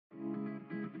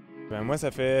Ben moi,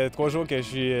 ça fait 3 jours que je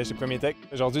suis chez Premier Tech.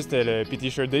 Aujourd'hui, c'était le PT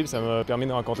Shirt Day, puis ça m'a permis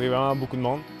de rencontrer vraiment beaucoup de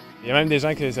monde. Il y a même des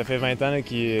gens que ça fait 20 ans là,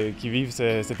 qui vivent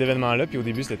cet événement-là, puis au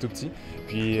début, c'était tout petit.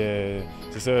 Puis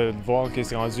c'est ça, de voir que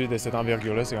c'est rendu de cette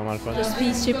envergure-là, c'est vraiment le fun.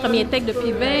 Je suis chez Premier Tech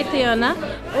depuis 21 ans.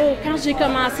 Oh, quand j'ai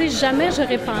commencé, jamais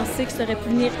j'aurais pensé que ça aurait pu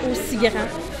venir aussi grand.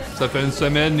 Ça fait une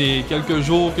semaine et quelques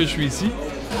jours que je suis ici.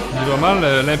 J'ai vraiment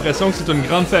l'impression que c'est une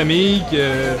grande famille,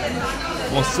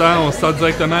 qu'on se sent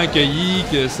directement accueilli,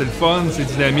 que c'est le fun, c'est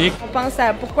dynamique. On pense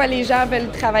à pourquoi les gens veulent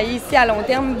travailler ici à long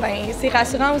terme. C'est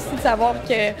rassurant aussi de savoir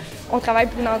qu'on travaille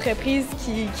pour une entreprise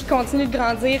qui continue de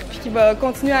grandir puis qui va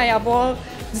continuer à y avoir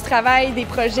du travail, des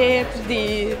projets,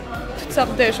 puis toutes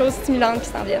sortes de choses stimulantes qui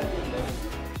s'en viennent.